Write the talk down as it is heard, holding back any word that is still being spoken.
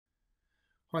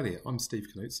Hi there, I'm Steve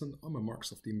Knutson. I'm a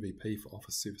Microsoft MVP for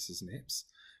Office Services and Apps,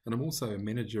 and I'm also a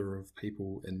manager of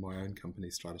people in my own company,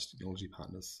 Stratus Technology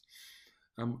Partners.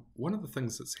 One of the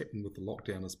things that's happened with the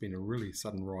lockdown has been a really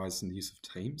sudden rise in the use of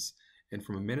Teams, and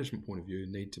from a management point of view,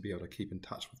 you need to be able to keep in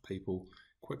touch with people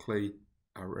quickly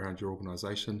around your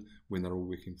organisation when they're all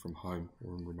working from home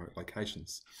or in remote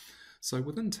locations. So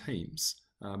within Teams,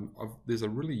 there's a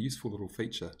really useful little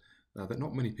feature that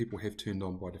not many people have turned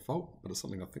on by default, but it's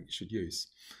something I think you should use.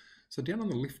 So down on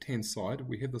the left hand side,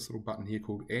 we have this little button here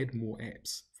called Add More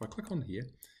Apps. If I click on here,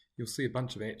 you'll see a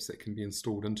bunch of apps that can be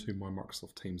installed into my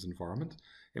Microsoft Teams environment,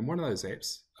 and one of those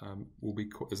apps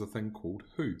is a thing called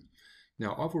Who.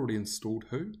 Now I've already installed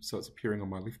Who, so it's appearing on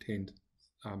my left hand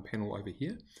panel over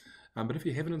here, but if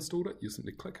you haven't installed it, you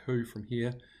simply click Who from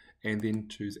here and then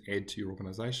choose Add to your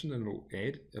organisation, and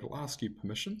it'll ask you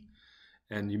permission,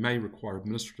 and you may require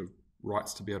administrative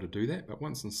rights to be able to do that, but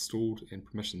once installed and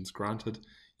permissions granted,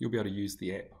 you'll be able to use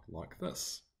the app like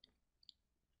this.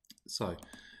 So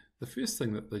the first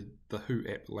thing that the Who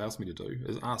app allows me to do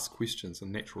is ask questions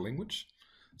in natural language.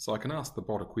 So I can ask the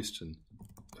bot a question: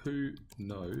 who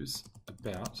knows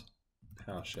about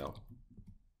PowerShell?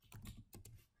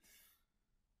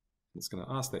 It's going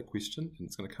to ask that question, and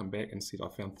it's going to come back and say I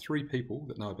found 3 people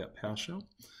that know about PowerShell.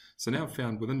 So now I've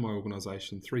found within my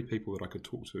organisation 3 people that I could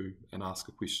talk to and ask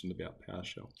a question about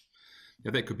PowerShell.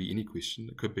 Now that could be any question.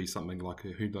 It could be something like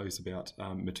who knows about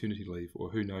maternity leave,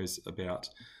 or who knows about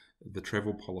the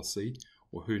travel policy,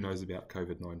 or who knows about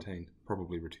COVID-19.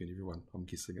 Probably return everyone, I'm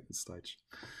guessing at this stage.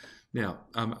 Now,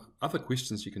 other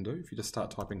questions you can do, if you just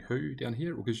start typing who down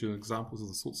here, it will give you examples of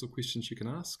the sorts of questions you can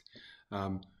ask.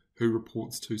 Who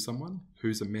reports to someone?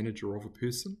 Who's a manager of a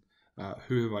person?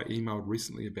 Who have I emailed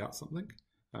recently about something?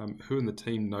 Who in the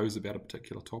team knows about a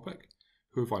particular topic?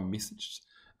 Who have I messaged?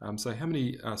 So how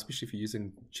many, especially if you're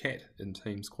using chat in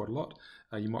Teams quite a lot,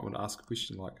 you might want to ask a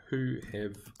question like, who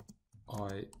have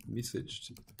I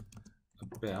messaged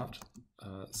about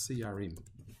CRM?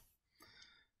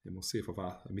 And we'll see if I've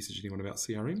messaged anyone about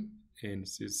CRM, and it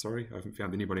says, sorry, I haven't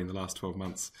found anybody in the last 12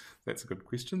 months. That's a good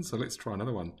question. So let's try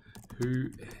another one. Who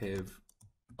have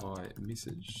I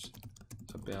messaged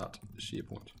about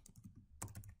SharePoint?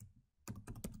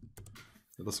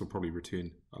 Now this will probably return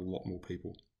a lot more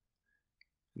people.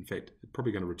 In fact, it's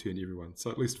probably going to return everyone. So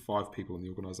at least 5 people in the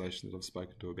organisation that I've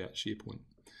spoken to about SharePoint.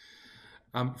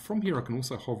 From here, I can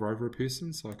also hover over a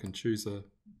person. So I can choose a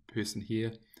person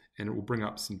here, and it will bring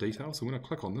up some details. So when I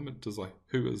click on them, it does like,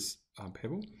 who is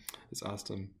Pavel? It's asked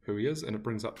him who he is, and it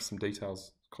brings up some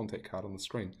details, contact card on the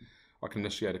screen. I can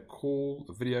initiate a call,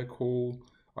 a video call.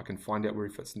 I can find out where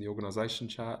he fits in the organisation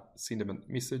chart, send him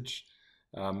a message.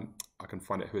 I can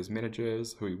find out who his manager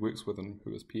is, who he works with, and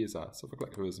who his peers are. So if I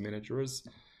click who his manager is,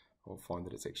 I'll find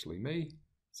that it's actually me.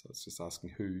 So it's just asking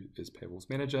who is Pavel's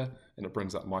manager, and it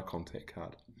brings up my contact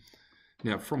card.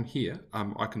 Now from here,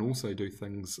 I can also do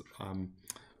things in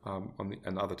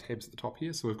other tabs at the top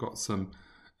here. So we've got some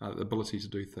ability to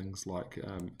do things like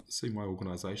see my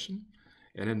organisation,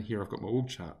 and in here I've got my org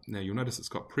chart. Now you'll notice it's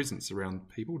got presence around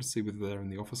people to see whether they're in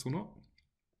the office or not.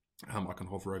 I can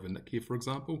hover over Nick here, for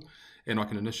example, and I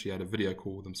can initiate a video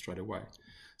call with them straight away.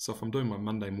 So if I'm doing my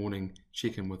Monday morning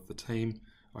check-in with the team,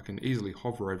 I can easily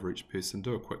hover over each person,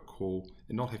 do a quick call,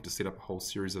 and not have to set up a whole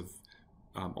series of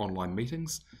online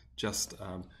meetings, just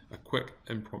a quick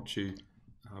impromptu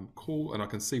call, and I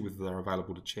can see whether they're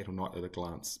available to chat or not at a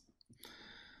glance.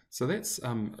 So that's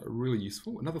really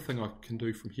useful. Another thing I can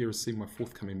do from here is see my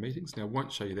forthcoming meetings. Now I won't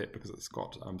show you that because it's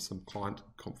got some client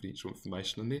confidential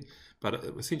information in there, but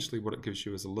essentially what it gives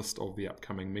you is a list of the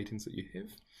upcoming meetings that you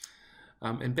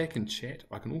have. And back in chat,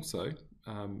 I can also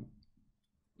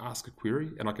ask a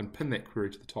query, and I can pin that query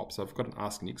to the top. So I've got an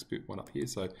Ask an Expert one up here.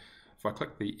 So if I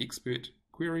click the expert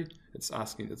query, it's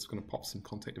going to pop some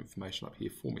contact information up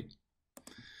here for me.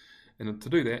 And to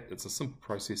do that, it's a simple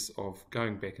process of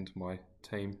going back into my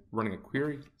team, running a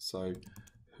query, so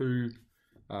who,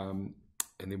 and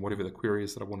then whatever the query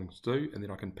is that I'm wanting to do, and then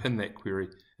I can pin that query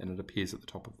and it appears at the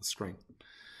top of the screen.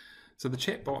 So the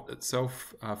chatbot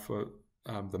itself, for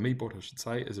the MeBot I should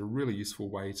say, is a really useful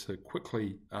way to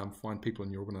quickly find people in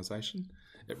your organisation.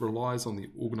 It relies on the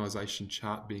organisation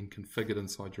chart being configured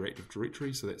inside your Active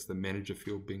Directory, so that's the manager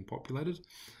field being populated.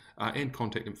 And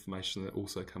contact information that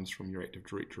also comes from your Active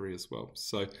Directory as well.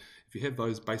 So if you have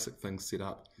those basic things set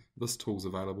up, this tool's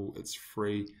available, it's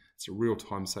free, it's a real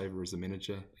time saver as a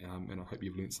manager, and I hope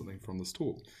you've learned something from this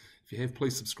talk. If you have,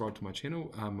 please subscribe to my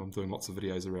channel. I'm doing lots of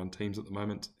videos around Teams at the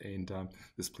moment, and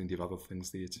there's plenty of other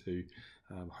things there to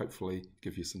hopefully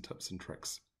give you some tips and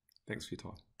tricks. Thanks for your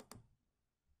time.